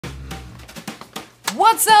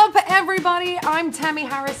What's up, everybody? I'm Tamee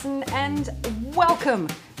Harrison, and welcome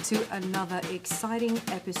to another exciting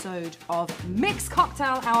episode of Mixed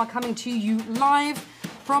Cocktail Hour, coming to you live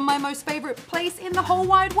from my most favorite place in the whole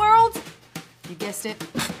wide world. You guessed it,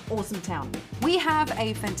 Awesome Town. We have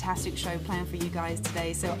a fantastic show planned for you guys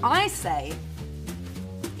today, so I say,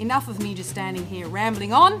 enough of me just standing here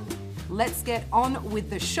rambling on. Let's get on with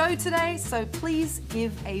the show today. So please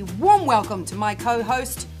give a warm welcome to my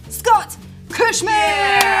co-host, Scott Cushman!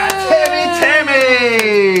 Yeah!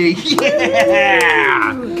 Tamee!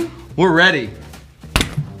 Yeah! We're ready.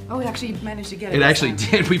 Oh, it actually managed to get it. It actually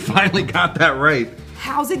did. We finally got that right.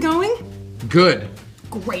 How's it going? Good.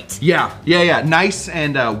 Great. Yeah. Nice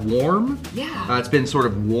and warm. Yeah. It's been sort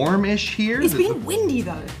of warm-ish here. It's been windy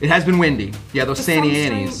though. It has been windy. Yeah, those Santa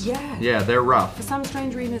Annies. Yeah, they're rough. For some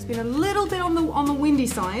strange reason, it's been a little bit on the windy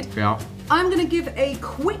side. Yeah. I'm gonna give a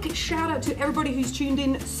quick shout out to everybody who's tuned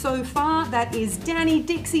in so far. That is Danny,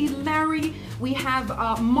 Dixie, Larry. We have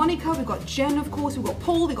Monica. We've got Jen, of course. We've got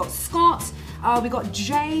Paul. We've got Scott. We've got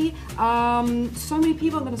Jay. So many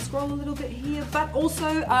people. I'm gonna scroll a little bit here, but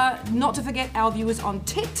also not to forget our viewers on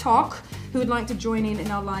TikTok who would like to join in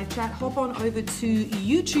our live chat. Hop on over to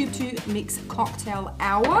YouTube to Mix Cocktail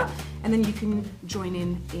Hour, and then you can join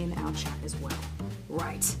in our chat as well.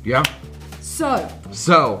 Right. Yeah.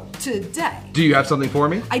 So today. Do you have something for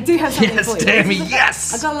me? I do have something for you. Yes, Tamee,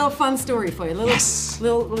 yes! I've got a little fun story for you.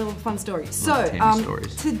 Little fun story. So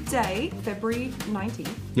today, February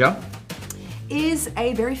 19th, yeah, is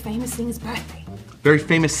a very famous singer's birthday. Very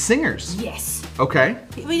famous singers? Yes. Okay.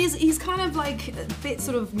 I mean, he's kind of like a bit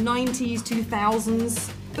sort of 90s,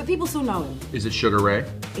 2000s, but people still know him. Is it Sugar Ray?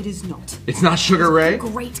 It is not. It's not Sugar Ray?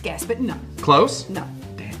 Great guess, but no. Close? No.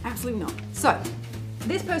 Damn. Absolutely not. So,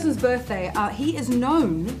 this person's birthday, he is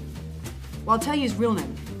known, well, I'll tell you his real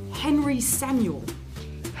name, Henry Samuel.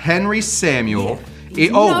 Henry Samuel. Yeah.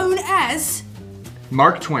 He's known as...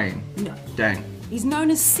 Mark Twain. No. Dang. He's known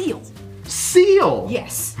as Seal. Seal?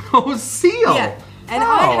 Yes. Oh, Seal. Yeah. And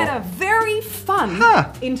I had a very fun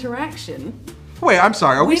interaction. Wait, I'm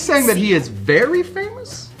sorry. Are we saying that Seal. he is very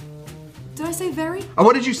famous? Did I say very?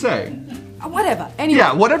 What did you say? Whatever. Anyway.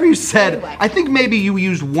 Yeah, whatever you said. Anyway. I think maybe you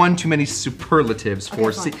used one too many superlatives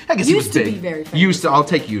for Seal. I guess he was big. Used to be very famous. Used to. I'll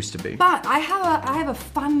take used to be. But I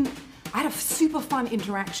had a super fun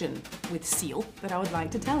interaction with Seal that I would like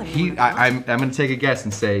to tell him. I'm going to take a guess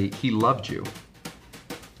and say he loved you.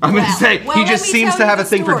 I'm going to say he let just me seems tell to you have the a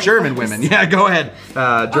thing for story German first. women. Yeah, go ahead.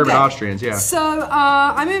 German Austrians, yeah. So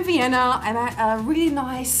I'm in Vienna. I'm at a really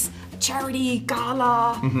nice charity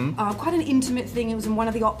gala, quite an intimate thing. It was in one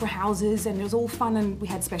of the opera houses, and it was all fun, and we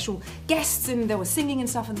had special guests, and there was singing and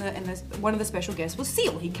stuff, and one of the special guests was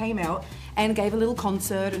Seal. He came out and gave a little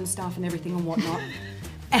concert and stuff and everything and whatnot.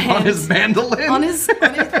 And on his mandolin? On his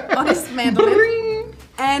mandolin.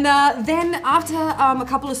 And then after a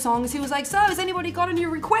couple of songs, he was like, so has anybody got any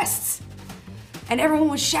requests? And everyone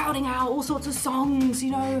was shouting out all sorts of songs,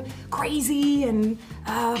 you know, Crazy and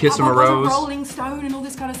Kiss from a Rose, Rolling Stone and all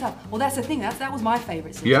this kind of stuff. Well, that's the thing, that was my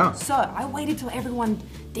favorite song. Yeah. So I waited till everyone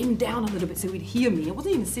dimmed down a little bit so he'd hear me. I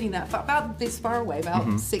wasn't even sitting that far, about this far away,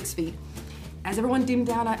 about 6 feet. As everyone dimmed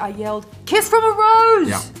down, I yelled, Kiss from a Rose!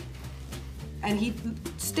 Yeah. And he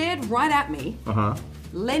stared right at me,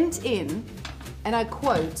 leant in, and I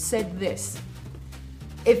quote, said this: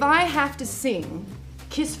 if I have to sing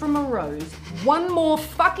Kiss from a Rose one more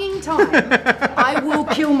fucking time, I will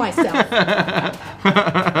kill myself.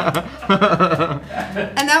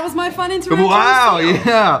 And that was my fun interaction. Wow,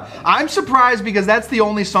 yeah. I'm surprised because that's the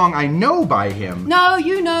only song I know by him. No,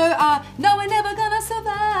 you know, no, we're never gonna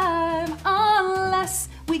survive unless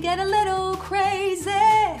we get a little crazy.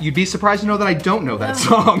 You'd be surprised to know that I don't know that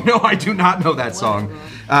song. No, I do not know that song.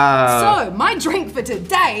 So, my drink for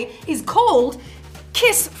today is called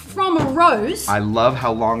Kiss from a Rose. I love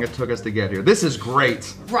how long it took us to get here. This is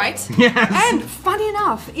great. Right? Yes. And funny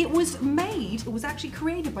enough, it was actually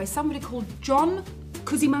created by somebody called John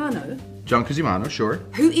Cusimano. John Cusimano, sure.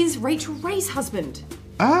 Who is Rachel Ray's husband.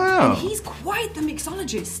 Oh. And he's quite the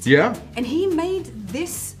mixologist. Yeah. And he made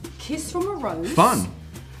this Kiss from a Rose. Fun.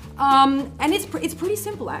 And it's pretty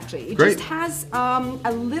simple actually. It just has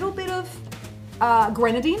a little bit of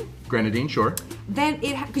grenadine. Grenadine, sure. Then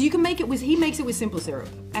because you can make it with, he makes it with simple syrup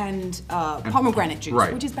and pomegranate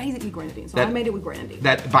juice, which is basically grenadine. So I made it with grenadine.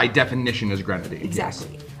 That by definition is grenadine.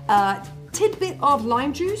 Exactly. Tidbit of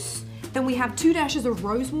lime juice. Then we have 2 dashes of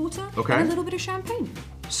rose water and a little bit of champagne.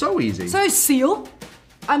 So easy. So Seal,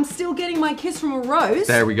 I'm still getting my kiss from a rose.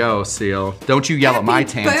 There we go, Seal. Don't you yell at my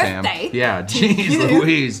tam-tam. Yeah, jeez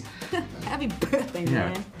Louise. Happy birthday,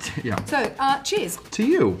 man. Yeah. So, cheers. To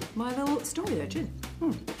you. My little story there, cheers.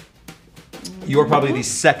 You're probably the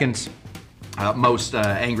second most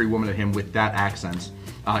angry woman at him with that accent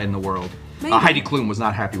in the world. Heidi Klum was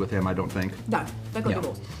not happy with him, I don't think. No, they got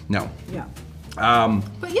divorced. No. Yeah.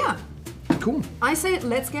 But yeah. Cool. I say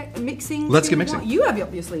let's get mixing. Let's get mixing. What you have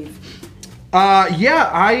up your sleeve.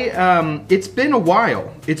 It's been a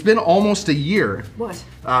while. It's been almost a year. What?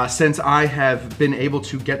 Since I have been able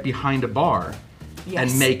to get behind a bar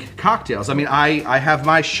and make cocktails. I mean, I have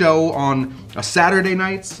my show on Saturday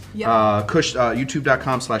nights,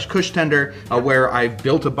 youtube.com/Cushtender, where I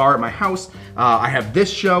built a bar at my house. I have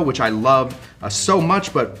this show, which I love so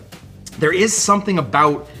much, but there is something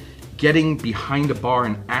about getting behind a bar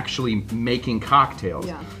and actually making cocktails.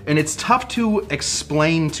 Yeah. And it's tough to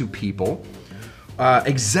explain to people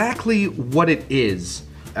exactly what it is.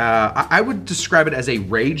 I would describe it as a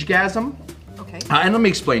ragegasm. Okay. And let me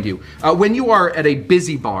explain to you. When you are at a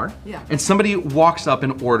busy bar and somebody walks up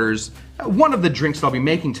and orders one of the drinks that I'll be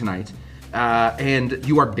making tonight, and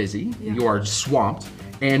you are busy, you are swamped,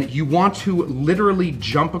 and you want to literally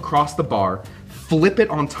jump across the bar, flip it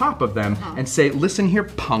on top of them, and say, listen here,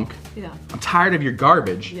 punk, I'm tired of your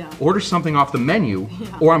garbage. Order something off the menu,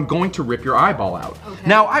 or I'm going to rip your eyeball out. Okay.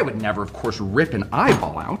 Now, I would never, of course, rip an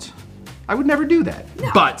eyeball out. I would never do that.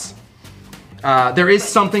 No. But there is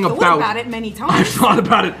something about... I've thought about it many times. I've thought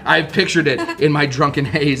about it. I've pictured it in my drunken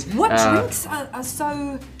haze. What drinks are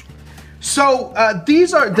so... So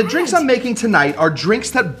these are the drinks I'm making tonight are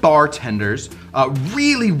drinks that bartenders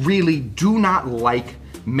really, really do not like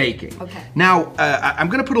making. Okay. Now, I'm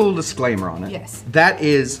gonna put a little disclaimer on it. Yes. That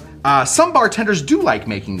is, some bartenders do like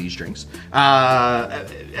making these drinks,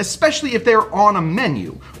 especially if they're on a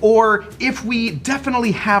menu, or if we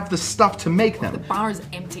definitely have the stuff to make them. The bar is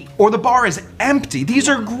empty. Or the bar is empty. These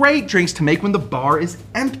are great drinks to make when the bar is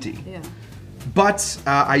empty. Yeah. But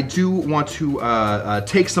I do want to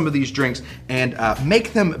take some of these drinks and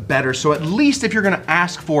make them better. So at least if you're gonna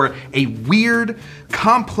ask for a weird,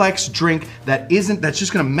 complex drink that's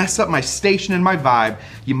just gonna mess up my station and my vibe,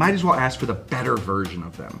 you might as well ask for the better version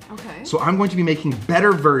of them. Okay. So I'm going to be making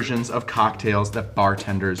better versions of cocktails that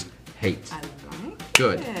bartenders hate.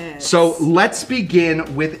 Good. Yes. So let's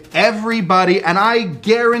begin with everybody, and I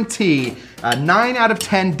guarantee 9 out of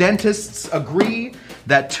 10 dentists agree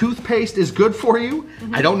that toothpaste is good for you.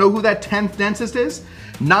 I don't know who that 10th dentist is.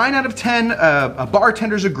 9 out of 10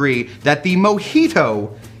 bartenders agree that the mojito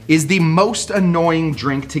is the most annoying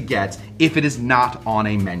drink to get if it is not on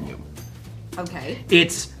a menu. Okay.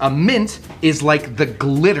 It's a mint is like the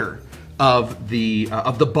glitter of the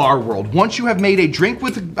bar world. Once you have made a drink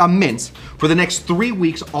with a mint, for the next 3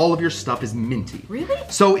 weeks, all of your stuff is minty. Really?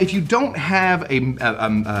 So if you don't have a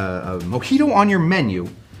mojito on your menu,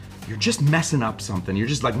 you're just messing up something. You're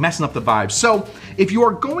just like messing up the vibe. So if you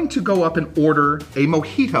are going to go up and order a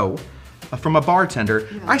mojito from a bartender,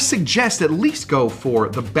 I suggest at least go for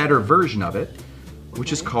the better version of it,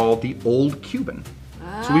 which is called the Old Cuban.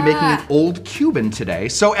 So we're making an Old Cuban today.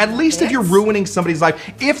 So at least if you're ruining somebody's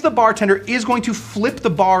life, if the bartender is going to flip the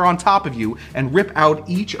bar on top of you and rip out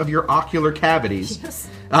each of your ocular cavities,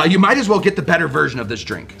 you might as well get the better version of this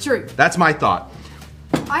drink. True. That's my thought.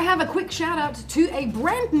 I have a quick shout out to a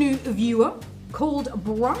brand new viewer called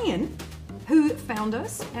Brian, who found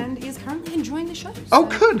us and is currently enjoying the show. Oh,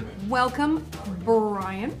 good. Welcome,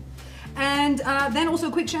 Brian. And then also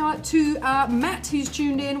a quick shout out to Matt, who's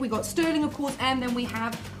tuned in. We got Sterling, of course, and then we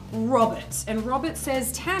have Robert. And Robert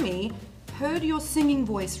says, Tamee, heard your singing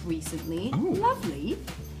voice recently. Ooh. Lovely.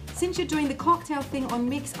 Since you're doing the cocktail thing on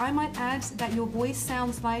Mix, I might add that your voice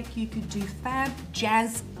sounds like you could do Fab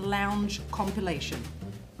Jazz Lounge compilation.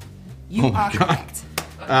 You are correct.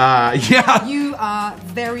 Yeah. You are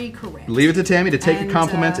very correct. Leave it to Tamee to take the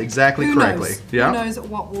compliment exactly correctly. Knows? Yeah. Who knows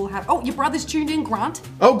what will happen? Oh, your brother's tuned in, Grant.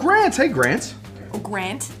 Oh, Grant. Hey, Grant. Oh,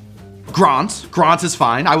 Grant. Grant. Grant is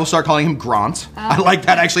fine. I will start calling him Grant. I like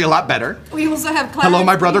that actually a lot better. We also have Clarence. Hello,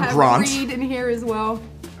 my brother Grant. Reed in here as well.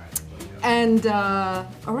 And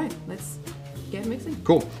all right, let's get mixing.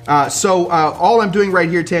 Cool. So all I'm doing right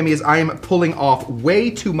here, Tamee, is I am pulling off way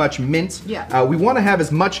too much mint. Yeah. We want to have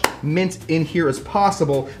as much mint in here as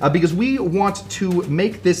possible because we want to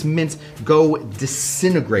make this mint go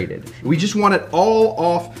disintegrated. We just want it all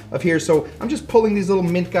off of here. So I'm just pulling these little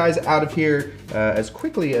mint guys out of here as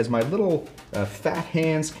quickly as my little fat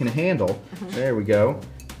hands can handle. There we go.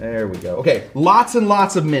 There we go. Okay, lots and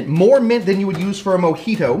lots of mint. More mint than you would use for a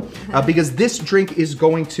mojito because this drink is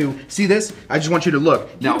going to, see this? I just want you to look.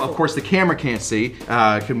 Beautiful. Now, of course, the camera can't see.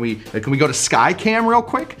 Can we go to Sky Cam real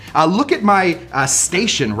quick? Look at my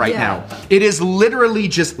station right now. It is literally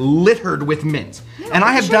just littered with mint. Yeah, and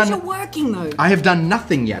I have done, you're working though. I have done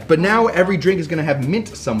nothing yet, but now every drink is gonna have mint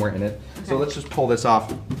somewhere in it. Okay. So let's just pull this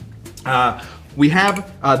off. We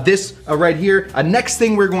have this right here. Next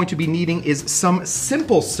thing we're going to be needing is some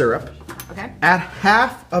simple syrup. Okay. At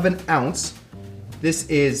 1/2 ounce. This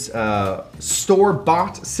is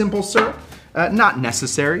store-bought simple syrup. Not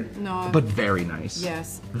necessary, no, but very nice.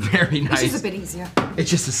 Yes. Very nice. It's just a bit easier. It's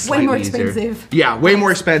just a slightly way more easier. expensive. Yeah, way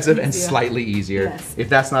more expensive and Easier. slightly easier. Yes. If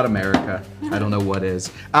that's not America, I don't know what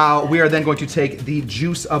is. We are then going to take the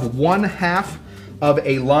juice of 1/2 of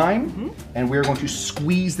a lime, and we're going to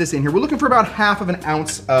squeeze this in here. We're looking for about 1/2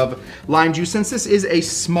 ounce of lime juice. Since this is a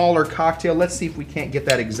smaller cocktail, let's see if we can't get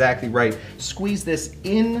that exactly right. Squeeze this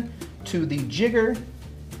in to the jigger,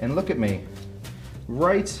 and look at me.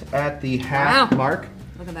 Right at the half mark.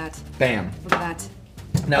 Look at that. Bam. Look at that.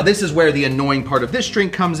 Now this is where the annoying part of this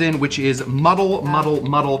drink comes in, which is muddle, muddle,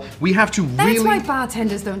 muddle. We have to That's really... why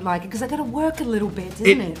bartenders don't like it, because they got to work a little bit,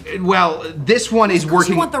 isn't it? Well, this one is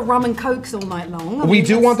working... You want the rum and cokes all night long. We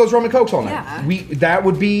do want those rum and cokes all night. Yeah. That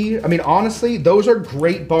would be, I mean, honestly, those are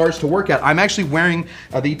great bars to work at. I'm actually wearing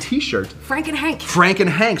the t-shirt. Frank and Hank. Frank and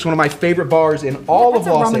Hank's, one of my favorite bars in all of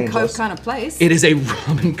Los Angeles. It's a rum and coke kind of place. It is a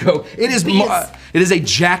rum and coke. It is a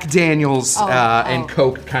Jack Daniels and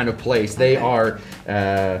Coke kind of place. They are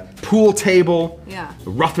pool table,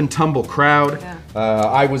 rough and tumble crowd.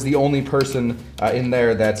 I was the only person in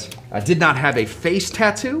there that did not have a face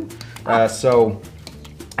tattoo, so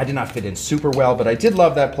I did not fit in super well, but I did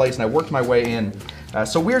love that place and I worked my way in.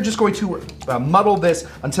 So we're just going to muddle this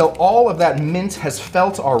until all of that mint has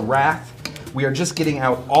felt our wrath. We are just getting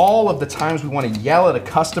out all of the times we want to yell at a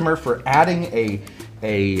customer for adding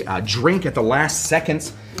a drink at the last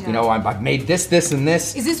second. Yeah. You know, I've made this, this, and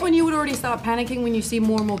this. Is this when you would already start panicking when you see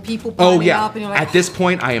more and more people piling up and you're like... At this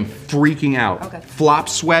point, I am freaking out. Okay. Flop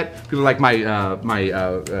sweat. People are like, my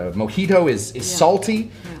mojito is salty. Yeah.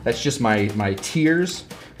 That's just my tears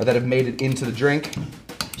that have made it into the drink.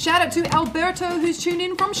 Shout out to Alberto, who's tuned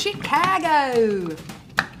in from Chicago.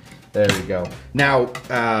 There we go. Now,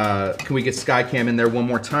 can we get Skycam in there one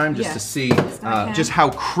more time just to see just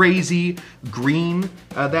how crazy green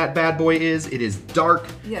that bad boy is? It is dark.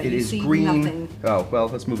 Yeah, it is green. Nothing. Oh, well,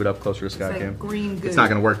 let's move it up closer to Skycam. Like green good. It's not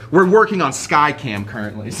going to work. We're working on Skycam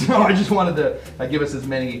currently, so I just wanted to give us as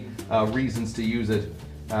many reasons to use it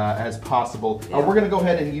as possible. Yeah. We're going to go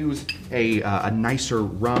ahead and use a nicer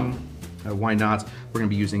rum. Why not? We're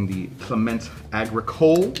going to be using the Clement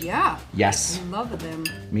Agricole. Yeah. Yes. I love them.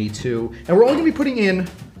 Me too. And we're only going to be putting in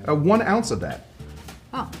 1 ounce of that.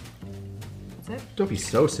 Oh. That's it? Don't be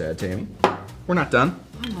so sad, Tamee. We're not done.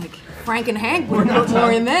 I'm like, Frank and Hank would have put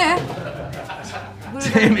more in there.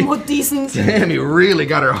 Tamee, more decent. Tamee really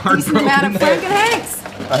got her heart decent broken amount of Frank and Hanks.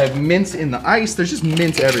 I have mint in the ice. There's just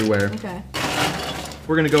mint everywhere. Okay.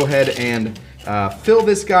 We're going to go ahead and fill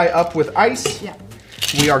this guy up with ice. Yeah.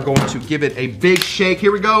 We are going to give it a big shake.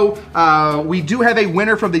 Here we go. We do have a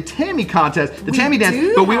winner from the Tamee contest, the Tamee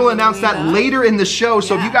dance, but we will announce that later in the show.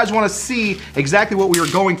 So if you guys want to see exactly what we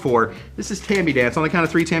are going for, this is Tamee dance. On the count of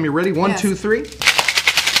 3, Tamee, ready? 1, 2, 3.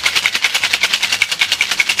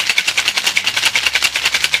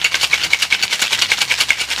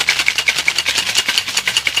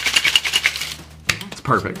 It's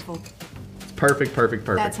perfect. It's perfect, perfect,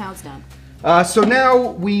 perfect. That's how it's done. So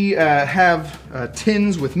now we have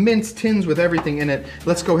tins with mints, tins with everything in it.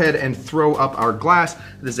 Let's go ahead and throw up our glass.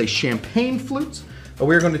 This is a champagne flute.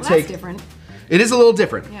 We're going to take... That's different. It is a little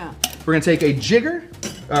different. Yeah. We're going to take a jigger.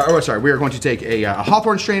 We are going to take a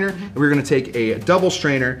Hawthorne strainer. And we're going to take a double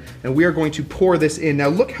strainer. And we are going to pour this in. Now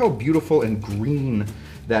look how beautiful and green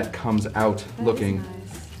that comes out looking. Is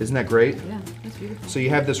nice. Isn't that great? Yeah, that's beautiful. So you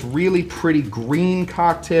have this really pretty green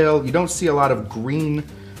cocktail. You don't see a lot of green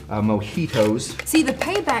mojitos. See, the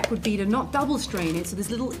payback would be to not double strain it, so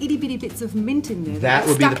there's little itty bitty bits of mint in there. That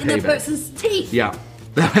would be the payback. Stuck in the person's teeth. Yeah.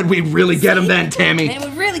 We'd really get them then, Tamee.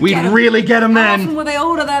 We'd really get them then. How often will they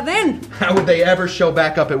order that then? How would they ever show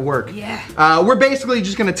back up at work? Yeah. We're basically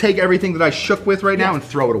just going to take everything that I shook with right now and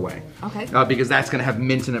throw it away. Okay. Because that's going to have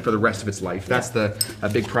mint in it for the rest of its life. That's the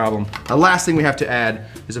big problem. The last thing we have to add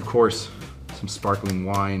is, of course, some sparkling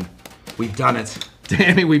wine. We've done it.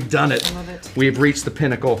 Tamee, we've done it. I love it. We've reached the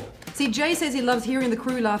pinnacle. See, Jay says he loves hearing the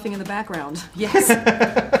crew laughing in the background. Yes.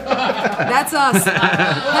 That's us.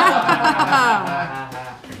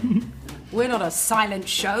 We're not a silent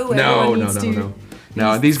show.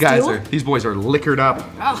 No, these boys are liquored up.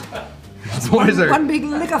 Oh. These boys are one big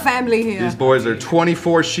liquor family here. These boys are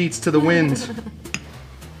 24 sheets to the wind.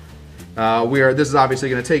 This is obviously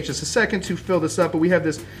going to take just a second to fill this up, but we have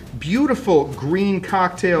this beautiful green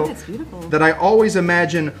cocktail that I always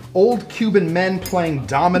imagine old Cuban men playing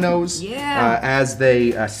dominoes as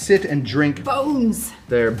they sit and drink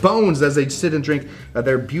their bones as they sit and drink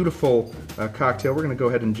their beautiful cocktail. We're going to go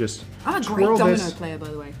ahead and just I'm a great domino player, by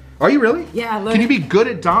the way. Are you really? Yeah, I learned. Can you be good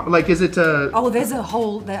at like? Is it? Oh, there's a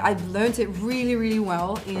whole. I've learned it really, really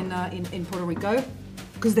well in Puerto Rico,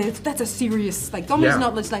 because that's a serious like. Domino's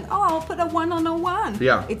not just like, oh, I'll put a 1 on a 1.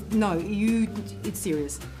 Yeah. It's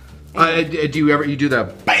serious. Do you do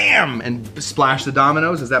the bam and splash the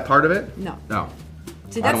dominoes? Is that part of it? No. No.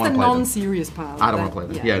 See, that's the non-serious part. I don't want to play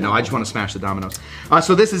that. Yeah, no, I just want to smash the dominoes.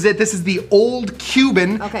 So this is it. This is the old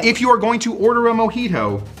Cuban. Okay. If you are going to order a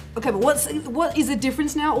mojito. Okay, but what is the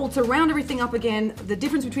difference now? Or to round everything up again, the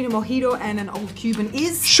difference between a mojito and an old Cuban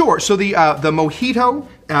is? Sure. So the mojito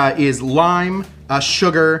is lime,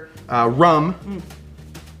 sugar, rum.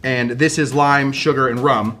 And this is lime, sugar, and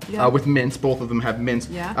rum with mints. Both of them have mints.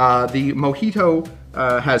 Yeah. The mojito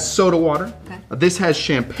has soda water. Okay. This has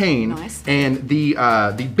champagne. Nice. And the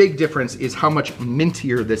big difference is how much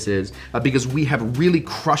mintier this is because we have really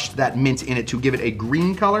crushed that mint in it to give it a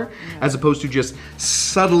green color, as opposed to just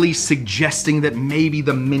subtly suggesting that maybe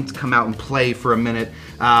the mint come out and play for a minute.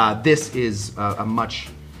 This is a much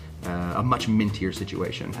mintier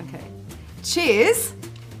situation. Okay. Cheers.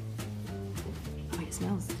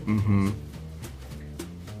 Smells different.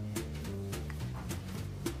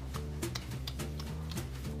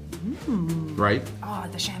 Right? Oh,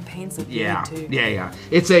 the champagne's so good too. Yeah.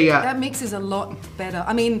 It's a that mixes a lot better.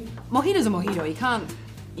 I mean, mojito's a mojito. You can't,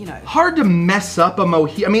 hard to mess up a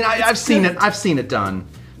mojito. I mean, I've seen it done,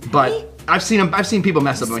 but I've seen people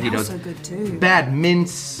mess up mojitos. So good too. Bad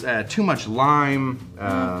mints, too much lime.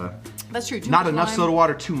 That's true. Not enough soda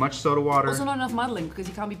water, too much soda water. Also not enough muddling because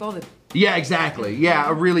you can't be bothered. Yeah, exactly.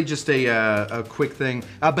 Yeah, really just a quick thing.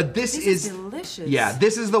 But this is delicious. Yeah,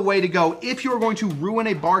 this is the way to go. If you're going to ruin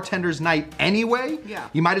a bartender's night anyway,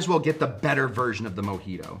 you might as well get the better version of the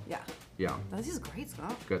mojito. Yeah. Yeah. Oh, this is great,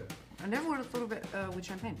 Scott. Good. I never would have thought of it with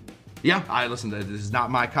champagne. Yeah, listen, this is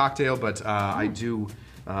not my cocktail, but I do,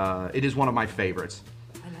 it is one of my favorites.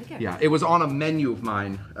 I like it. Yeah, it was on a menu of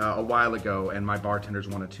mine a while ago, and my bartenders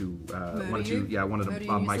wanted to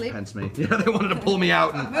Mike Pence me. Yeah, they wanted to pull me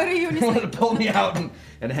out and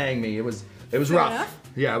and hang me. It was rough. Enough?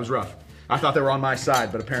 Yeah, it was rough. I thought they were on my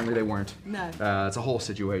side, but apparently they weren't. No. It's a whole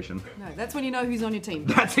situation. No, that's when you know who's on your team.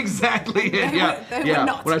 That's exactly it. They were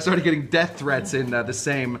not. When I started getting death threats in the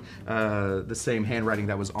same handwriting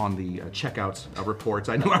that was on the checkout reports,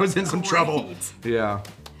 I knew I was in some trouble. Yeah.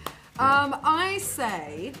 I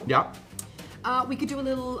say. Yeah. We could do a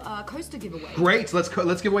little coaster giveaway. Great. Let's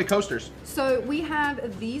give away coasters. So we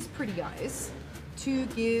have these pretty guys to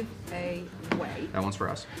give away. That one's for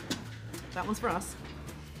us. That one's for us.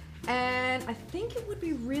 And I think it would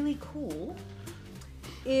be really cool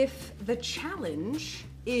if the challenge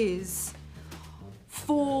is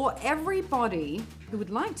for everybody who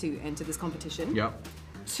would like to enter this competition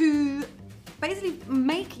to basically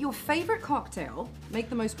make your favorite cocktail, make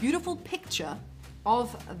the most beautiful picture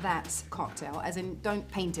of that cocktail, as in don't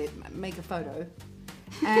paint it, make a photo.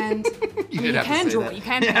 And you can draw it, you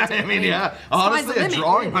can paint it. Honestly, a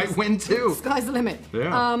drawing might win too. Sky's the limit.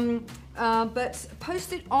 Yeah. But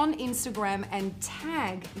post it on Instagram and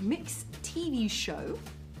tag Mix TV Show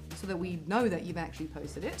so that we know that you've actually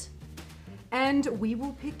posted it. And we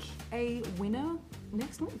will pick a winner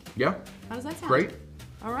next week. Yeah. How does that sound? Great.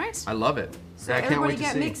 All right. I love it. So I can't wait to see.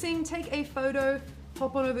 everybody get mixing, take a photo,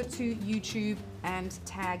 hop on over to YouTube and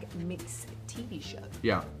tag Mix TV Show.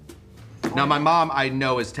 Yeah. Now my mom, I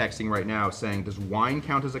know, is texting right now saying, does wine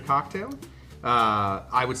count as a cocktail?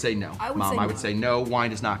 I would say no. I would say no,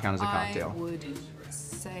 wine does not count as a cocktail. I would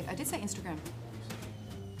say, I did say Instagram.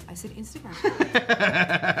 I said Instagram.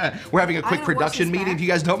 We're having a quick production meeting, if you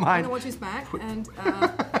guys don't mind. I'm gonna watch his back and.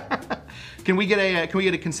 Can we get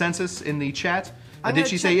a consensus in the chat? Did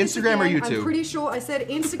she say Instagram or YouTube? I'm pretty sure I said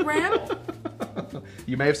Instagram.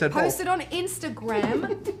 You may have said both. Post it on Instagram,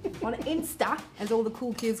 on Insta, as all the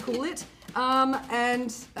cool kids call it,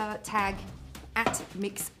 and tag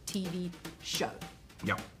 @MixTVShow.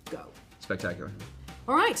 Yeah. Go. Spectacular.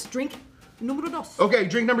 All right, drink numero dos. Okay,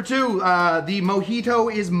 drink number 2. The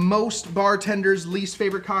mojito is most bartenders' least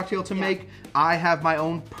favorite cocktail to make. I have my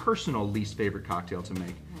own personal least favorite cocktail to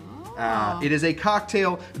make. It is a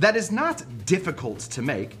cocktail that is not difficult to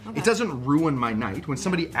make. Okay. It doesn't ruin my night. When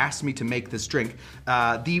somebody asks me to make this drink,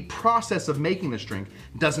 the process of making this drink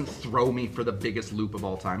doesn't throw me for the biggest loop of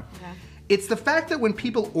all time. Okay. It's the fact that when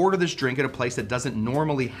people order this drink at a place that doesn't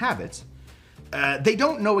normally have it, they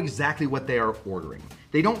don't know exactly what they are ordering.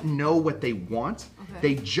 They don't know what they want.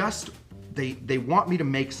 Okay. They want me to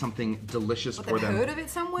make something delicious for them. They've heard of it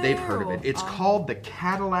somewhere? They've heard of it. It's called the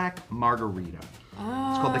Cadillac Margarita.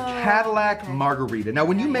 It's called the Cadillac Margarita. Now,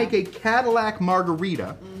 when you make a Cadillac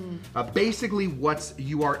Margarita, basically what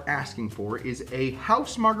you are asking for is a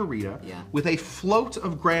house margarita with a float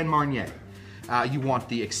of Grand Marnier. You want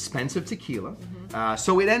the expensive tequila.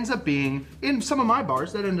 So it ends up being, in some of my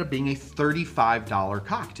bars, that ended up being a $35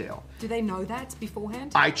 cocktail. Do they know that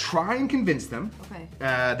beforehand? I try and convince them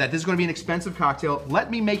that this is going to be an expensive cocktail.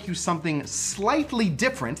 Let me make you something slightly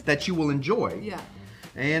different that you will enjoy. Yeah.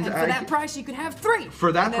 And for that price, you could have 3.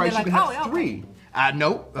 For that price, you can have 3.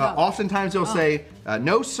 No, oftentimes they'll say,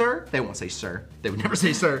 no, sir. They won't say sir. They would never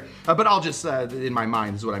say sir. But I'll just, in my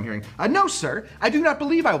mind, this is what I'm hearing. No, sir. I do not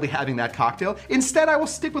believe I will be having that cocktail. Instead, I will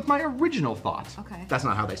stick with my original thought. Okay. That's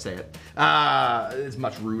not how they say it. It's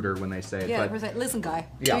much ruder when they say it. Yeah, but, say, listen, guy.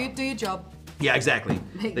 Do your job. Yeah, exactly.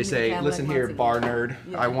 They say, listen here, bar nerd.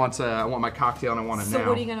 I want my cocktail and I want it now. So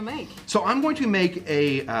what are you gonna make? So I'm going to make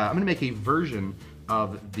a version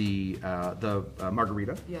of the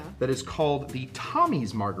margarita that is called the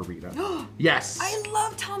Tamee's Margarita. Yes. I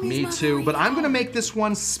love Tamee's Me Margarita. too, but I'm gonna make this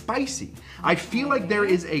one spicy. I feel like there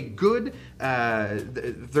is a good,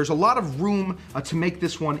 there's a lot of room to make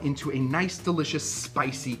this one into a nice, delicious,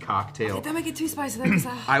 spicy cocktail. Okay, don't make it too spicy though, because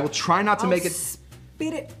I will try not to make it.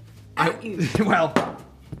 Spit it at you. Well,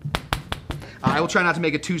 I will try not to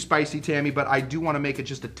make it too spicy, Tamee, but I do want to make it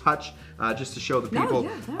just a touch, just to show the people.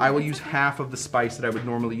 I will use half of the spice that I would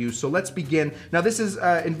normally use. So let's begin. Now this is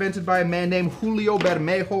invented by a man named Julio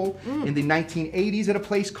Bermejo in the 1980s at a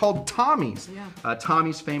place called Tamee's.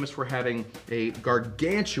 Tamee's famous for having a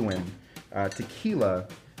gargantuan tequila.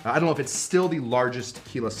 I don't know if it's still the largest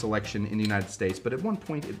tequila selection in the United States, but at one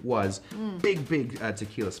point it was. Big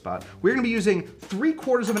tequila spot. We're gonna be using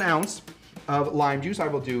 3/4 of an ounce of lime juice. I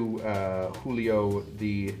will do Julio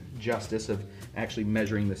the justice of actually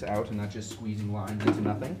measuring this out and not just squeezing lime into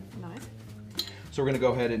nothing. Nice. So we're gonna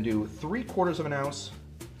go ahead and do 3/4 of an ounce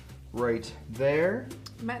right there.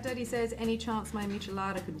 Matt Daddy says, any chance my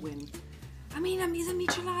michelada could win? I mean, is a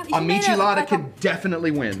michelada? A michelada could definitely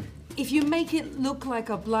win. If you make it look like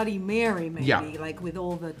a Bloody Mary, maybe, like with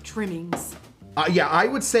all the trimmings. Yeah, I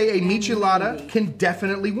would say a michelada can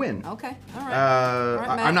definitely win. Okay, all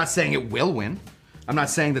right. I'm not saying it will win. I'm not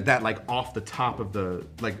saying that like off the top of my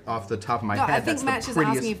head. I think Matt's just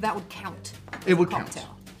asking if that would count. It would count.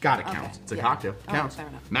 Gotta count. It's a cocktail. Counts. Fair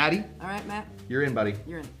enough. Maddie. All right, Matt. You're in, buddy.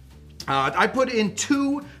 You're in. I put in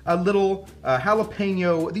 2 little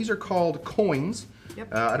jalapeno. These are called coins.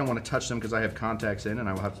 Yep. I don't want to touch them because I have contacts in and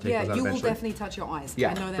I will have to take those out eventually. Yeah, you will definitely touch your eyes.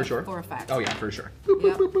 Yeah, I know that for sure. for a fact. Oh yeah, for sure. Boop,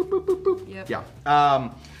 Yep. boop, boop, boop, boop, boop. Yep. Yeah.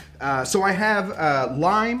 So I have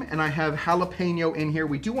lime and I have jalapeno in here.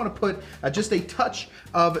 We do want to put just a touch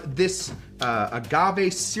of this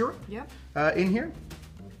agave syrup in here.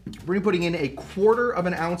 We're gonna be putting in 1/4 of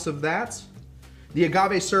an ounce of that. The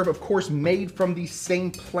agave syrup, of course, made from the same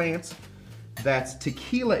plant that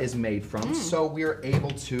tequila is made from, so we're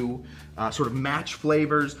able to sort of match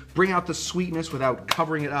flavors, bring out the sweetness without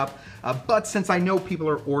covering it up. But since I know people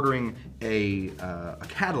are ordering a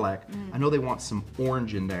Cadillac, I know they want some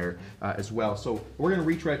orange in there as well. So we're gonna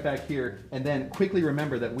reach right back here and then quickly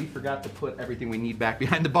remember that we forgot to put everything we need back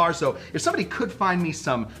behind the bar. So if somebody could find me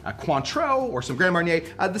some Cointreau or some Grand Marnier,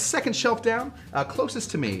 the second shelf down,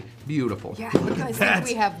 closest to me, beautiful. Yeah, you guys think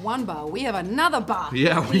we have one bar, we have another bar.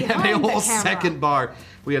 Yeah, we have a whole second bar.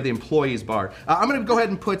 We have the employees bar. I'm gonna go ahead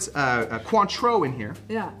and put Cointreau in here.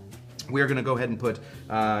 Yeah. We are gonna go ahead and put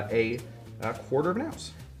a 1/4 of an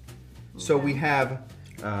ounce. So we have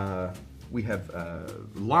lime,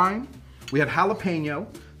 we have jalapeno,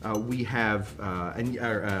 we have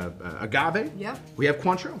agave. Yep. We have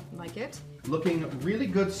Cointreau. Like it. Looking really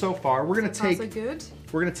good so far. We're gonna take. Also good.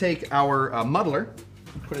 We're gonna take our muddler,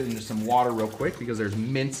 put it into some water real quick because there's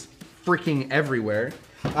mints freaking everywhere,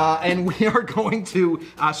 and we are going to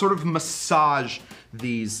sort of massage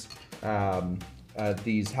these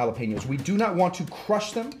jalapenos. We do not want to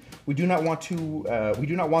crush them. We do not want to. We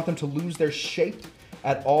do not want them to lose their shape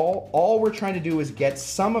at all. All we're trying to do is get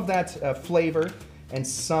some of that flavor and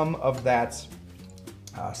some of that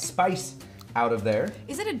spice out of there.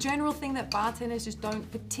 Is it a general thing that bartenders just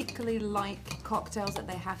don't particularly like cocktails that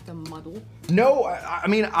they have to muddle? No, I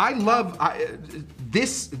mean, I love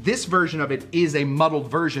this version of it is a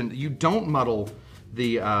muddled version. You don't muddle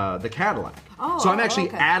the Cadillac. Oh, so I'm actually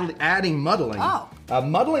okay. adding muddling. Oh.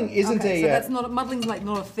 Muddling isn't Okay, a. so that's not muddling's like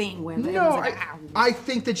not a thing where No, like, I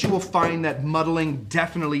think that you will find that muddling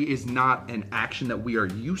definitely is not an action that we are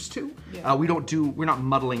used to. Yeah. We're not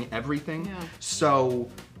muddling everything. Yeah. So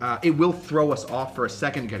it will throw us off for a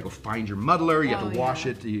second. You gotta go find your muddler, you have to wash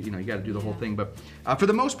it, you gotta do the whole thing. But for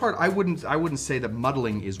the most part, I wouldn't say that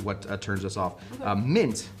muddling is what turns us off. Okay.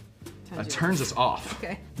 Mint turns us off.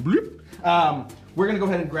 Okay. Bloop. We're gonna go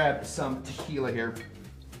ahead and grab some tequila here.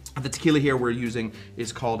 The tequila here we're using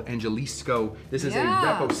is called Angelisco. This is a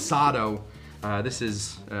Reposado. This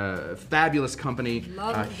is a fabulous company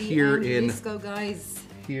here in guys.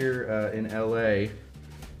 Here in LA.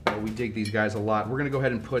 We dig these guys a lot. We're gonna go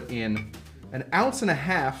ahead and put in 1.5 ounces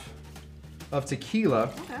of tequila.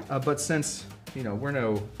 Okay. But since we're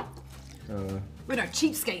no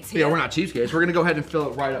cheapskates here. Yeah, we're not cheapskates. We're gonna go ahead and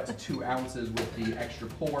fill it right up to 2 ounces with the extra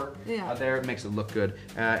pour there. It makes it look good.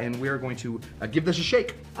 And we're going to give this a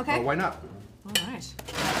shake. Okay. Why not? All right.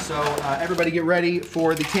 So everybody get ready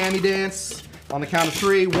for the Tamee dance. On the count of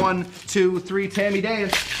 3, 1, 2, 3, Tamee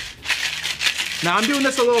dance. Now I'm doing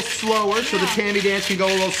this a little slower so the Tamee dance can go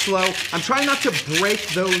a little slow. I'm trying not to break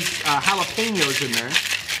those jalapenos in there.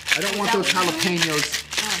 I don't want those jalapenos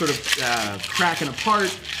sort of cracking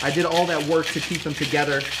apart. I did all that work to keep them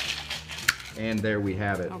together. And there we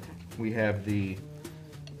have it. Okay. We have the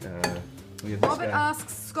Robert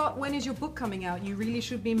asks, Scott, when is your book coming out? You really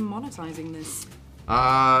should be monetizing this.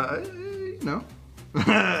 No.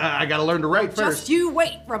 I gotta learn to write first. Just you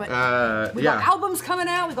wait, Robert. We got albums coming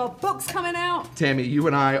out, we got books coming out. Tamee, you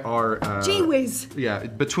and I are gee whiz. Yeah,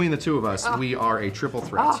 between the two of us, we are a triple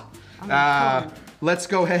threat. Let's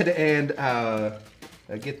go ahead and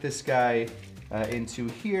get this guy into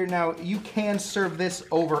here. Now, you can serve this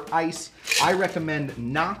over ice. I recommend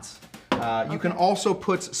not. You can also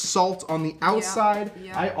put salt on the outside.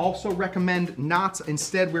 Yeah. I also recommend not.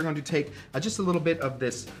 Instead, we're going to take just a little bit of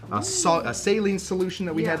this saline solution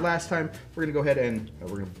that we had last time. We're going to go ahead and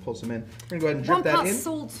we're going to pull some in. We're going to go ahead and drip that in. 1 part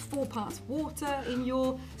salt, 4 parts water in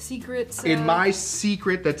your secret. In my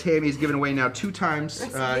secret that Tamee has given away now 2 times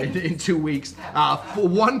in 2 weeks.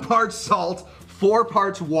 1 part salt, 4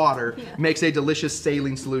 parts water makes a delicious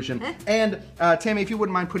saline solution. And Tamee, if you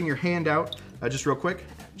wouldn't mind putting your hand out just real quick.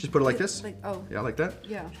 Just put it like this. Yeah, like that.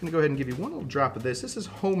 Yeah. I'm just gonna go ahead and give you 1 little drop of this. This is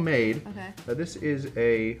homemade. Okay. This is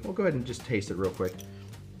we'll go ahead and just taste it real quick.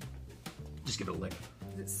 Just give it a lick.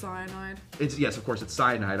 Is it cyanide? Yes, of course it's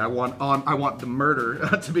cyanide. I want the murder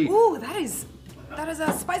to be. Ooh, that is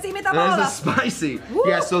a spicy meatball. That is a spicy. Woo.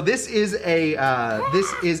 Yeah. So this is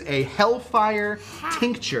a hellfire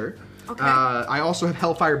tincture. Okay. I also have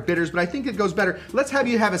Hellfire bitters, but I think it goes better. Let's have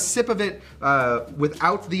you have a sip of it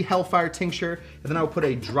without the Hellfire tincture, and then I'll put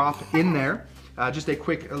a drop in there. Just a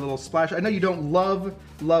quick little splash. I know you don't love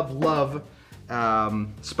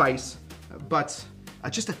spice, but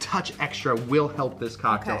just a touch extra will help this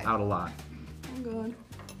cocktail out a lot. I'm good.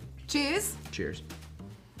 Cheers. Cheers.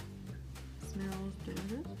 Smells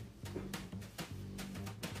delicious.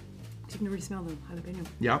 You can really smell the jalapeno.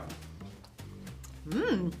 Yeah.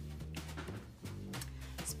 Mmm.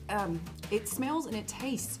 It smells and it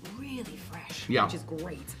tastes really fresh, which is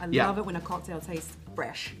great. I love it when a cocktail tastes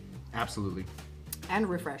fresh. Absolutely. And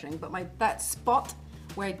refreshing, but that spot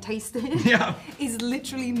where I tasted it is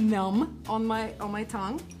literally numb on my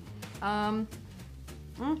tongue. All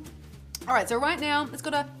right, so right now it's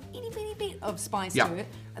got a itty bitty bit of spice to it.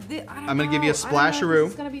 I'm gonna give you a splasharoo.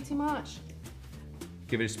 It's gonna be too much.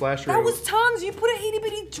 Give it a splash. That was tons. You put an itty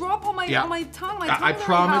bitty drop on my tongue. I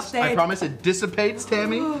promise it dissipates,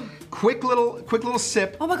 Tamee. Quick little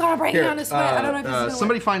sip. Oh my god, I'm breaking down a sweat. I don't know if this is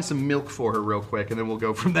somebody find some milk for her real quick, and then we'll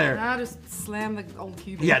go from there. Nah, just slam the old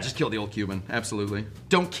Cuban. Yeah, just kill the old Cuban. Absolutely.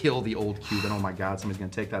 Don't kill the old Cuban. Oh my god, somebody's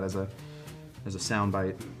gonna take that as a sound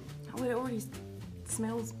bite. Oh, it already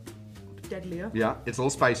smells deadlier. Yeah, it's a little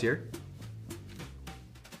spicier.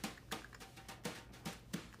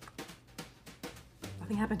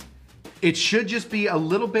 Happened. It should just be a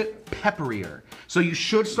little bit pepperier. So you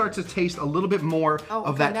should start to taste a little bit more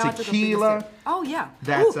of that tequila. Oh yeah.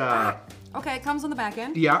 That's okay, it comes on the back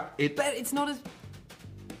end. Yeah. But it's not as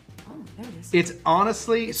there it is. It's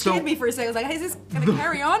honestly it scared me for a second. I was like, hey, is this gonna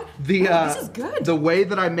carry on? This is good. The way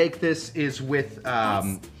that I make this is with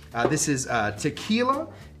this is tequila,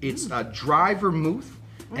 it's dry vermouth,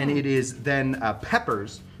 and it is then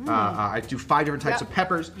peppers. I do 5 different types of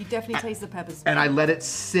peppers. You definitely taste the peppers. And I let it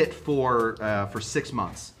sit for 6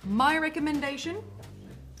 months. My recommendation,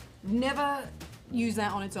 never use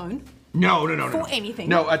that on its own. No. For anything.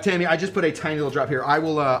 No, Tamee, I just put a tiny little drop here. I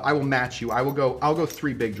will match you. I'll go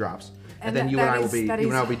 3 big drops. and then you and I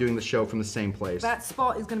will be doing the show from the same place. That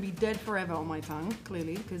spot is going to be dead forever on my tongue,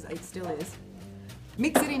 clearly, because it still is.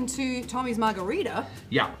 Mix it into Tommy's Margarita.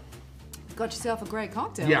 Yeah. Got yourself a great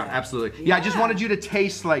cocktail. Yeah, absolutely. Yeah, I just wanted you to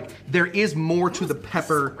taste like there is more to the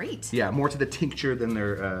pepper. Great. Yeah, more to the tincture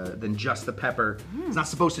than just the pepper. It's not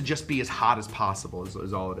supposed to just be as hot as possible.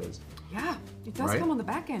 Is all it is. Yeah, it does come on the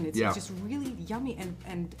back end. It's just really yummy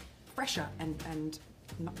and fresher and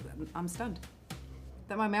I'm stunned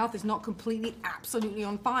that my mouth is not completely, absolutely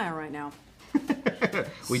on fire right now.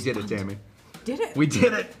 We did it, Tamee. Did it? We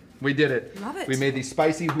did it. We did it. Love it. We made the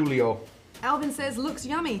spicy Julio. Alvin says, looks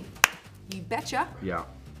yummy. You betcha. Yeah.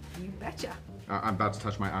 You betcha. I'm about to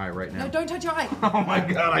touch my eye right now. No, don't touch your eye. Oh my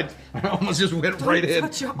God, I almost just went right in. Don't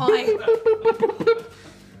touch your eye.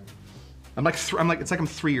 It's like I'm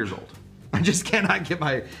 3 years old. I just cannot get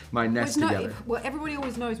my nest together. Well, everybody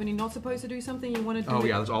always knows when you're not supposed to do something, you want to do Oh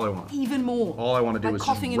yeah, that's all I want. even more. All I want to do is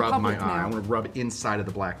just rub my eye. Now. I want to rub inside of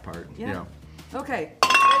the black part. Yeah. Okay.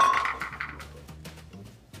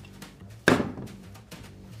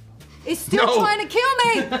 It's still trying to kill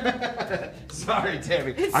me! Sorry,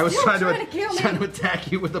 Tamee. It's I was still trying to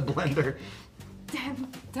attack you with a blender. Damn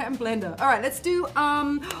blender. All right, let's do,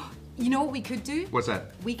 you know what we could do? What's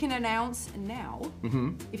that? We can announce now,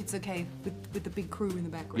 if it's okay with the big crew in the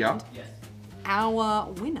background. Yeah. Yes. Our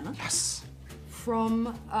winner. Yes.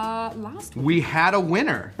 From last week. We had a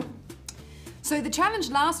winner. So the challenge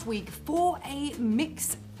last week for a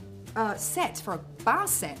mix set, for a bar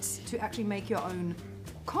set, to actually make your own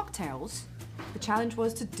cocktails, the challenge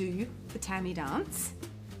was to do the Tamee dance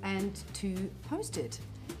and to post it.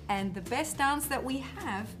 And the best dance that we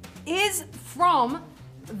have is from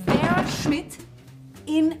Vera Schmidt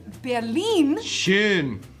in Berlin.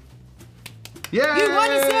 Schön. Yay! You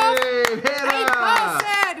won yourself Vera!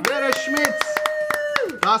 Vera Schmidt!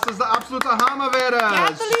 Das ist der absolute Hammer, Vera!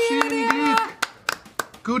 Gratuliere dir!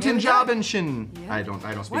 Guten Abendchen. Yeah. I don't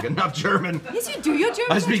speak enough German. Yes, you do. Your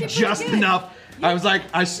German. I speak just enough. Yeah. I was like,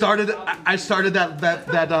 I started that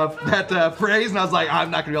phrase, and I was like,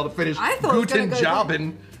 I'm not gonna be able to finish. I thought Guten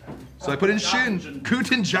Abend. So I put in schön.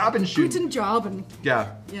 Guten Abendchen. Guten Abend.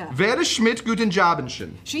 Yeah. Yeah. Vera Schmidt, Guten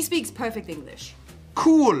Abendchen. She speaks perfect English.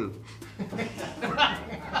 Cool.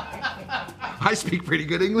 I speak pretty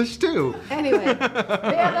good English too. Anyway,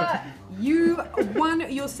 Vera, you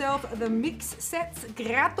won yourself the mix sets.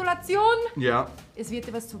 Gratulation. Yeah. Es wird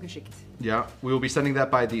dir was zugeschickt. Yeah, we will be sending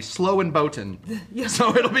that by the Slowenboten. Yeah.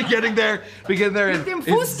 So it'll be getting there. In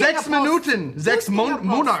 6 Minuten. 6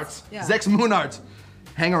 Monats. Yeah. 6 Monats.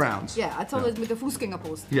 Hang around. Yeah, I told it with the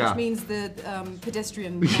Fußgängerpost, which means the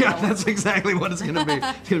pedestrian. Yeah, that's exactly what it's going to be.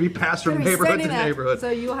 It's going to be passed from neighborhood to neighborhood. So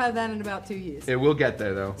you'll have that in about 2 years. It will get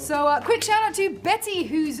there, though. So quick shout out to Betty,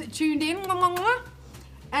 who's tuned in.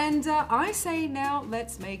 And I say now,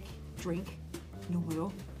 let's make drink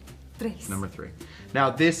numero 3. Number 3. Now,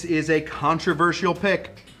 this is a controversial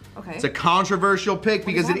pick. Okay. It's a controversial pick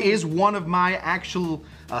because it is one of my actual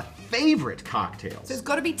favorite cocktails. So it's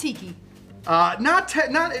got to be tiki.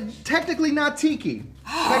 Technically not tiki.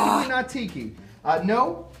 Technically not tiki.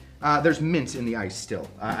 No, there's mint in the ice still.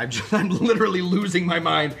 I'm literally losing my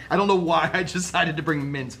mind. I don't know why I decided to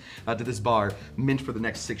bring mint to this bar. Mint for the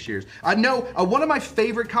next 6 years. No, one of my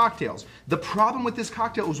favorite cocktails. The problem with this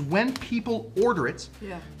cocktail is when people order it,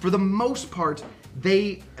 for the most part,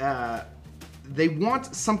 they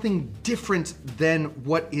want something different than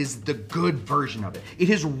what is the good version of it. It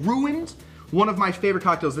has ruined one of my favorite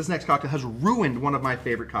cocktails. This next cocktail has ruined one of my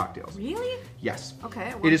favorite cocktails. Really? Yes.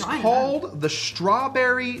 Okay. Well, it is called the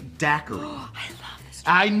Strawberry Daiquiri. I love this.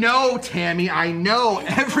 I know, Tamee, I know.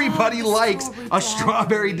 Everybody likes a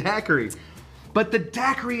strawberry daiquiri. But the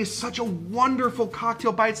daiquiri is such a wonderful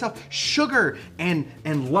cocktail by itself. Sugar and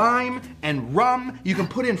lime and rum. You can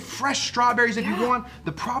put in fresh strawberries if you want.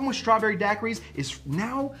 The problem with strawberry daiquiris is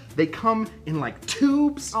now they come in like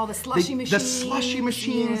tubes. Oh, the slushy machines. The slushy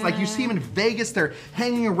machines. Like you see them in Vegas, they're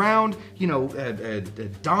hanging around, you know,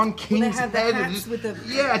 Don King's head. The hats with the...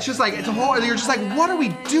 Yeah, it's just like, it's a whole, you're just like, what are we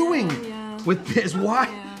doing with this?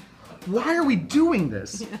 Why are we doing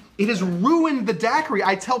this? Yeah. It has ruined the daiquiri.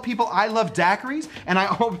 I tell people I love daiquiris, and I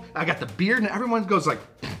got the beard, and everyone goes like,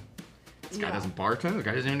 this guy doesn't bartend, this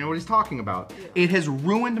guy doesn't even know what he's talking about. Yeah. It has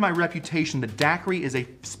ruined my reputation. The daiquiri is a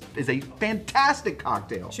fantastic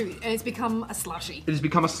cocktail. True, and it's become a slushy. It has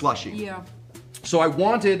become a slushy. Yeah. So I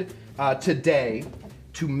wanted today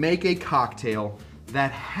to make a cocktail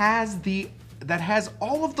that has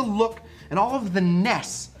all of the look and all of the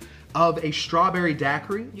ness of a strawberry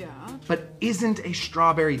daiquiri, but isn't a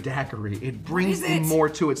strawberry daiquiri. It brings in more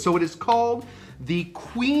to it. So it is called the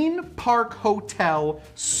Queen Park Hotel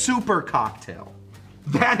Super Cocktail.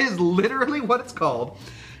 That is literally what it's called.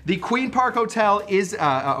 The Queen Park Hotel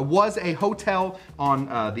was a hotel on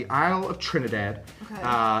the Isle of Trinidad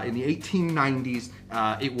in the 1890s.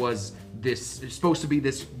 It was supposed to be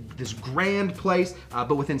this grand place,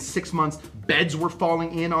 but within 6 months, beds were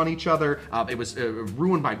falling in on each other. It was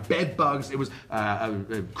ruined by bed bugs. It was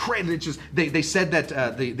crazy. They said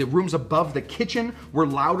that the rooms above the kitchen were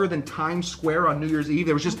louder than Times Square on New Year's Eve.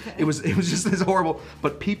 It was just this horrible.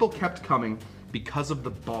 But people kept coming because of the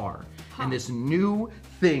bar and this new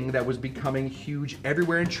thing that was becoming huge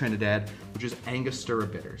everywhere in Trinidad, which is Angostura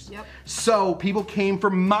bitters. Yep. So people came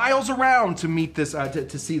from miles around to meet this,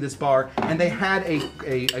 to see this bar, and they had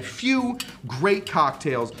a few great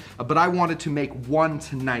cocktails, but I wanted to make one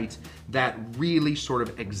tonight that really sort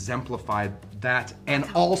of exemplified that, and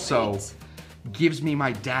also gives me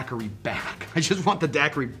my daiquiri back. I just want the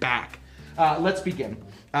daiquiri back. Let's begin.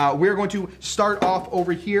 We're going to start off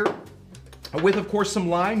over here with, of course, some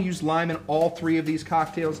lime. Use lime in all 3 of these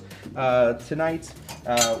cocktails tonight.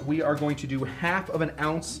 We are going to do 1/2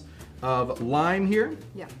 ounce of lime here.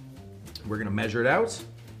 Yeah. We're gonna measure it out.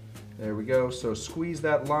 There we go. So squeeze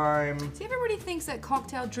that lime. See, everybody thinks that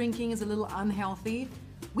cocktail drinking is a little unhealthy.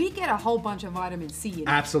 We get a whole bunch of vitamin C in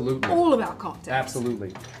Absolutely. all of our cocktails.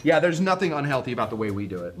 Absolutely. Yeah, there's nothing unhealthy about the way we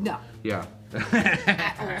do it. No. Yeah.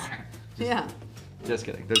 At all. Yeah. Just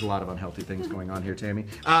kidding. There's a lot of unhealthy things going on here, Tamee.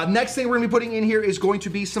 Next thing we're gonna be putting in here is going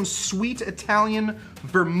to be some sweet Italian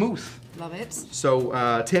vermouth. Love it. So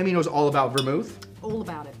Tamee knows all about vermouth. All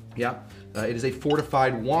about it. Yeah. It is a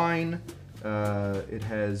fortified wine. It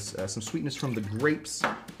has some sweetness from the grapes,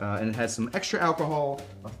 and it has some extra alcohol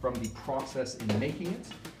from the process in making it.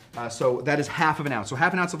 So that is 1/2 ounce. So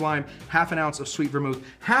 1/2 ounce of lime, 1/2 ounce of sweet vermouth,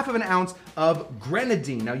 1/2 ounce of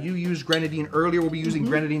grenadine. Now you used grenadine earlier, we'll be using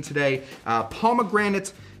grenadine today.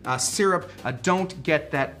 Pomegranate syrup, don't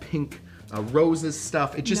get that pink roses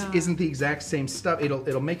stuff. It just isn't the exact same stuff.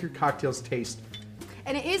 It'll make your cocktails taste.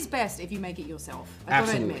 And it is best if you make it yourself. I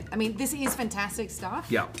gotta admit. I mean, this is fantastic stuff.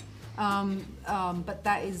 Yeah. But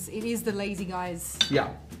it is the lazy guy's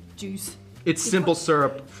juice. It's simple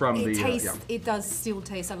syrup from It does still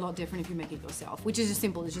taste a lot different if you make it yourself, which is just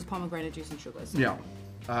simple. It's just pomegranate juice and sugar. So.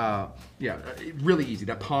 Yeah. Really easy.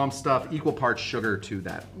 That palm stuff, equal parts sugar to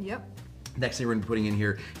that. Yep. Next thing we're going to be putting in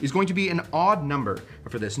here is going to be an odd number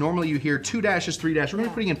for this. Normally you hear 2 dashes, 3 dashes. We're going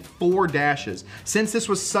to be putting in 4 dashes. Since this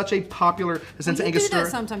was such a popular, since Angostura. You do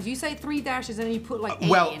that sometimes. You say 3 dashes and then you put like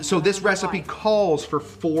 8 in. So this recipe calls for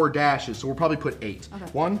 4 dashes, so we'll probably put 8. Okay.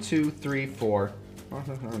 1, 2, 3, 4.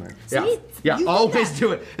 See? Yeah, you always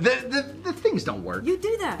do it. The things don't work. You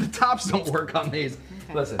do that. The tops don't work on these.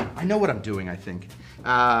 Okay. Listen, I know what I'm doing, I think.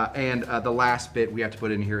 And the last bit we have to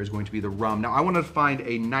put in here is going to be the rum. Now, I wanted to find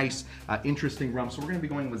a nice, interesting rum, so we're going to be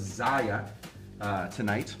going with Zaya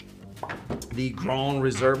tonight. The Grand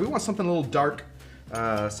Reserve. We want something a little dark,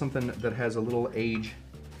 something that has a little age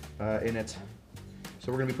in it. So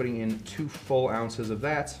we're going to be putting in 2 full ounces of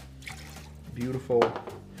that. Beautiful.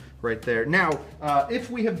 Right there. Now,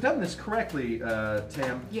 if we have done this correctly,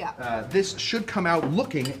 Tam, this should come out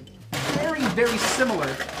looking very, very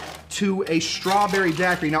similar to a strawberry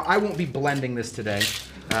daiquiri. Now, I won't be blending this today.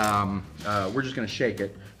 We're just gonna shake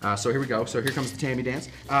it. So here we go. So here comes the Tamee dance.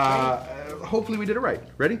 Hopefully we did it right.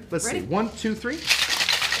 Ready? Let's see. 1, 2, 3.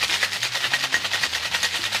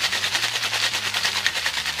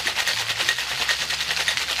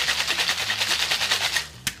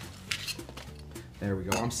 There we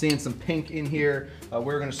go. I'm seeing some pink in here.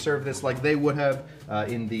 We're gonna serve this like they would have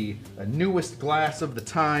in the newest glass of the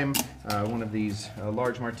time. One of these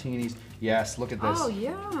large martinis. Yes, look at this. Oh,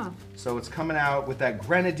 yeah. So it's coming out with that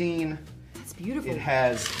grenadine. That's beautiful. It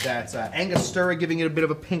has that Angostura giving it a bit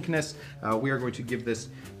of a pinkness. We are going to give this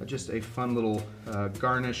just a fun little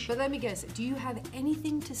garnish. But let me guess, do you have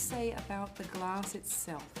anything to say about the glass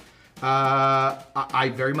itself?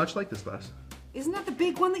 I very much like this glass. Isn't that the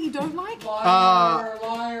big one that you don't like?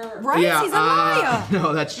 Liar. Right? Yeah, He's a liar.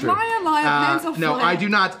 No, that's true. Liar, pants off No, flare. I do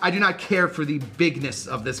not care for the bigness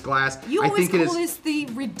of this glass. You I always think call this the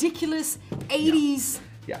ridiculous 80s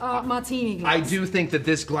martini glass. I do think that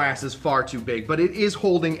this glass is far too big, but it is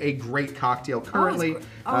holding a great cocktail currently.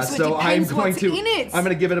 So I'm going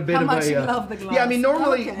to give it a bit How of much a. you love the glass. Yeah, I mean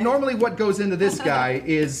normally what goes into this guy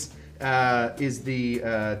is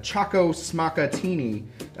the Choco Smaccatini,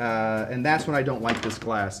 and that's when I don't like this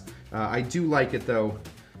glass. I do like it though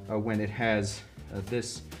when it has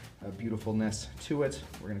this beautifulness to it.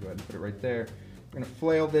 We're gonna go ahead and put it right there. We're gonna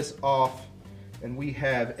flail this off, and we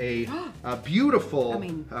have a beautiful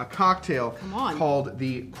cocktail called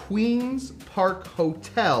the Queen's Park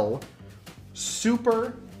Hotel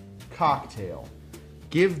Super Cocktail.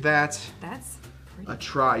 Give that That's pretty. a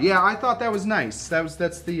try. Yeah, I thought that was nice. That's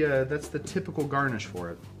the typical garnish for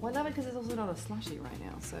it. Well, I love it because it's also not a slushy right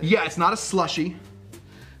now. So Yeah, it's not a slushy.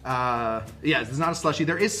 Yeah, it's not a slushy.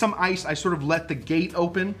 There is some ice. I sort of let the gate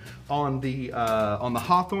open on the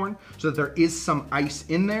Hawthorne so that there is some ice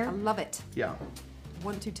in there. I love it. Yeah,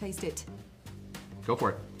 Want to taste it? go for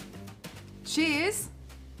it. Cheers.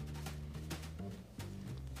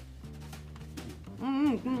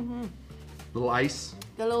 Little ice.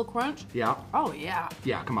 The little crunch. Yeah. Oh yeah.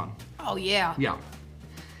 Yeah, come on. Oh yeah. Yeah.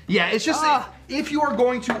 Yeah, it's just, if you are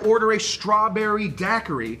going to order a strawberry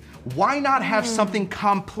daiquiri, why not have something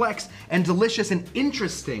complex and delicious and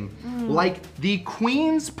interesting, like the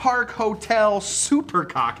Queen's Park Hotel Super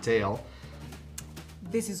Cocktail?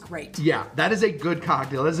 This is great. Yeah, that is a good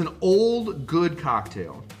cocktail. That is an old, good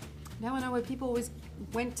cocktail. Now I know where people always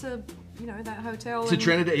went to, you know, that hotel. To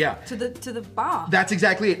Trinidad, yeah. To the bar. That's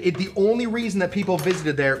exactly it. The only reason that people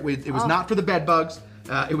visited there, it was not for the bed bugs.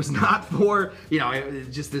 It was not for, you know, it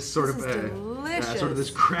was just this sort This of is delicious. sort of this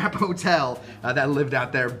crap hotel that lived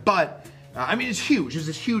out there. But I mean, it's huge. It's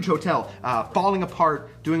this huge hotel, falling apart,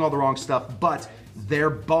 doing all the wrong stuff. But their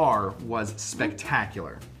bar was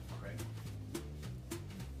spectacular.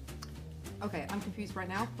 Okay, I'm confused right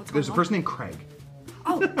now. What's There's a going on? person named Craig.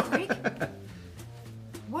 Oh, Craig?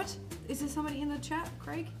 What? Is there somebody in the chat,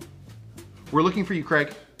 Craig? We're looking for you,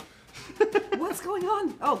 Craig. What's going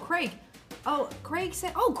on? Oh, Craig. Oh, Craig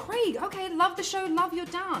said, oh, Craig, okay, love the show, love your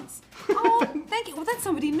dance. Oh, thank you. Well, that's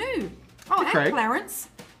somebody new. Oh, Hey, and Craig. Clarence.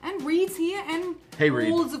 And Reed's here, and Hey, Reed.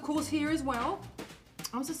 Paul's, of course, here as well.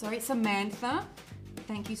 I'm so sorry. Samantha,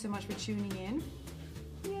 thank you so much for tuning in.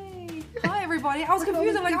 Yay. Hi, everybody. I was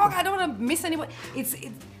confused. I'm like, oh, I don't want to miss anyone. It's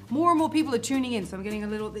more and more people are tuning in, so I'm getting a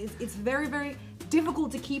little, it's very, very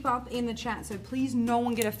difficult to keep up in the chat, so please no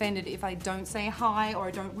one get offended if I don't say hi or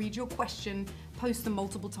I don't read your question. Post them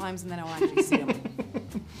multiple times and then I'll actually see them.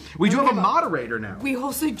 We do have a moderator now. We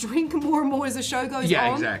also drink more and more as the show goes on.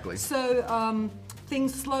 Yeah, exactly. So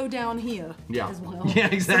things slow down here as well. Yeah,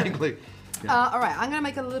 exactly. All right, I'm gonna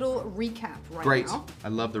make a little recap right Great. now. I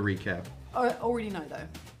love the recap. I already know though.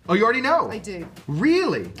 Oh, you already know? I do.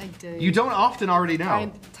 Really? I do. You don't often already know.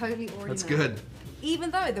 I totally already That's know. good. Even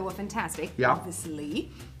though they were fantastic, Yeah.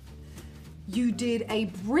 obviously, you did a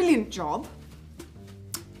brilliant job.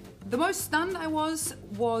 The most stunned I was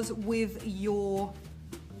with your,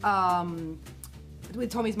 with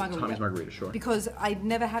Tommy's Margarita. Tommy's Margarita, sure. Because I'd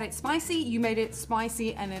never had it spicy. You made it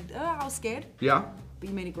spicy and I was scared. Yeah? But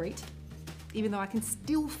you made it great. Even though I can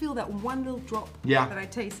still feel that one little drop Yeah. that I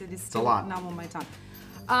tasted is still a lot. numb on my tongue.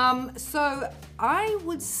 So I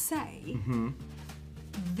would say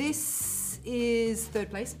this is third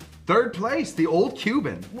place. Third place, the old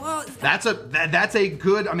Cuban. Well, That's a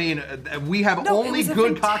good, I mean, we have no, it only was a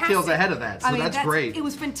good fantastic- cocktails ahead of that, so I mean, that's great. It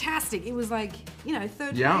was fantastic. It was like, you know,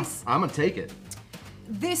 third Yeah, place. I'm gonna take it.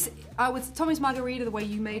 This, with Tommy's Margarita, the way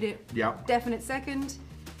you made it, Yeah. definite second.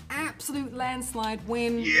 Absolute landslide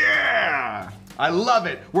win. Yeah! I love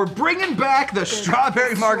it. We're bringing back the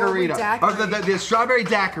strawberry margarita. Or the strawberry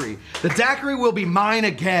daiquiri. The daiquiri will be mine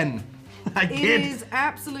again. It is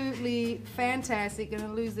absolutely fantastic.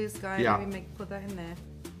 Gonna lose this guy. Yeah. Maybe put that in there.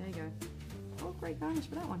 There you go. Oh, great garnish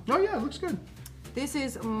for that one. Oh yeah, it looks good. This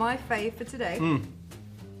is my fave for today.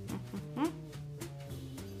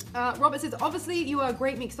 Robert says, obviously you are a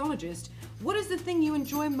great mixologist. What is the thing you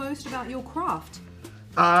enjoy most about your craft?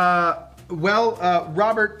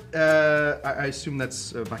 Robert, I assume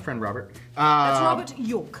that's my friend Robert. That's Robert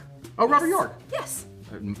York. Oh, Robert York. Yes.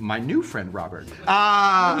 My new friend Robert. New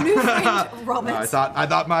friend Robert. I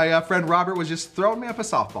thought my friend Robert was just throwing me up a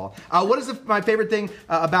softball. What is my favorite thing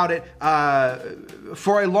about it?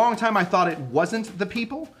 For a long time, I thought it wasn't the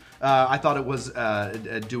people. I thought it was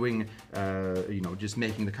doing, just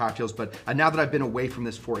making the cocktails. But now that I've been away from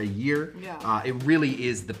this for a year, it really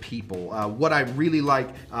is the people. What I really like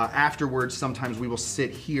afterwards, sometimes we will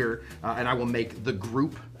sit here and I will make the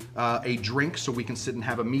group a drink so we can sit and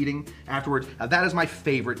have a meeting afterwards. That is my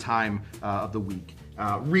favorite time of the week.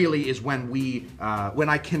 Really is when when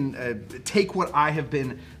I can take what I have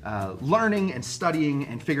been learning and studying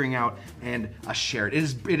and figuring out and share it.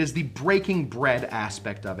 It is the breaking bread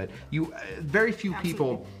aspect of it. Very few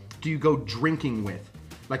people do you go drinking with.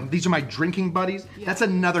 Like, these are my drinking buddies. Yeah. That's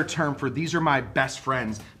another term for these are my best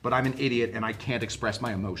friends, but I'm an idiot and I can't express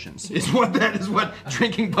my emotions. Is what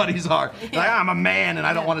drinking buddies are. Yeah. Like, I'm a man and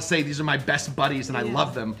I don't want to say these are my best buddies and I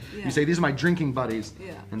love them. Yeah. You say these are my drinking buddies,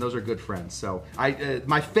 and those are good friends. So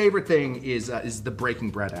my favorite thing is the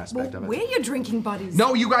breaking bread aspect of it. We're your drinking buddies.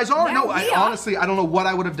 No, you guys are. Now No, honestly, I don't know what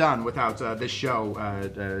I would have done without this show.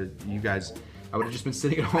 You guys I would have just been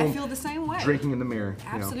sitting at home. I feel the same way. Drinking in the mirror.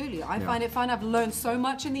 Absolutely. You know? I find it fun. I've learned so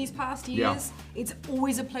much in these past years. It's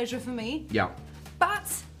always a pleasure for me. Yeah.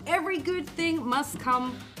 But every good thing must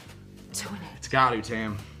come to an end. It's got to,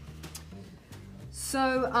 Tam.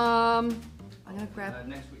 So, I'm gonna grab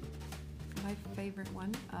Next week. my favorite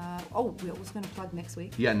one. We're also gonna plug next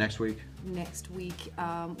week. Yeah, next week. Next week,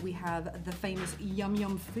 we have the famous Yum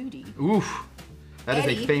Yum Foodie. Oof. That is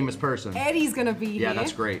Eddie. a famous person. Eddie's gonna be here. Yeah,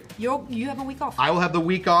 that's great. You have a week off. I will have the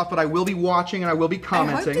week off, but I will be watching and I will be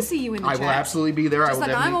commenting. I hope to see you in the I chat. will absolutely be there. Just I will like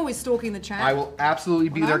I'm definitely- always stalking the chat. I will absolutely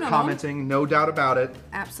be Well, there no. commenting, no doubt about it.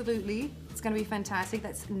 Absolutely. It's going to be fantastic.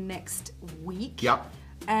 That's next week. Yep.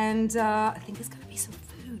 And I think there's going to be some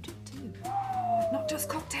food too. Not just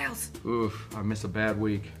cocktails. Oof, I missed a bad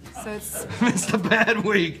week. So it's Missed a bad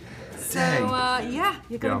week. Dang. yeah,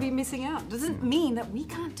 you're going to Yeah. be missing out. Doesn't mean that we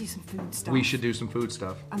can't do some food stuff. We should do some food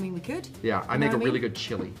stuff. I mean, we could. Yeah, I You make know a what really mean? good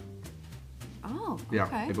chili. Oh, Yeah,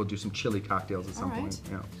 okay. maybe we'll do some chili cocktails at some All point.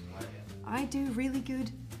 right. Yeah. I do really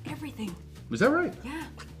good everything. Was that right? Yeah.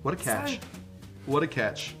 What a catch. So- What a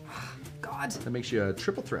catch. God. That makes you a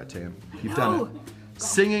triple threat, Tam. You've know. done it.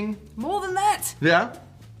 Singing. More than that. Yeah?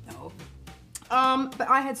 No. But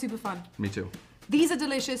I had super fun. Me too. These are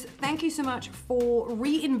delicious. Thank you so much for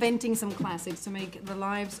reinventing some classics to make the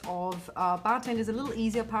lives of bartenders a little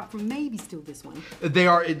easier, apart from maybe still this one. They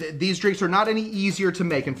are. These drinks are not any easier to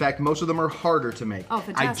make. In fact, most of them are harder to make. Oh,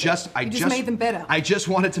 fantastic. I You just made them better. I just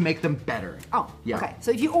wanted to make them better. Oh, Yeah. okay.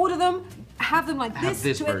 So if you order them, have them like Have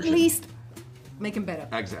this to version. at least make them better.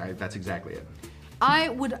 Exactly. That's exactly it. I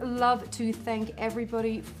would love to thank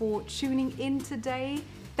everybody for tuning in today.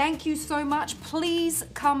 Thank you so much. Please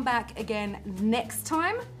come back again next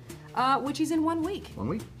time, which is in 1 week. 1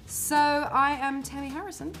 week. So I am Tamee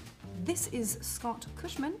Harrison. This is Scott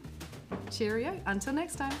Cushman. Cheerio. Until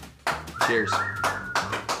next time. Cheers.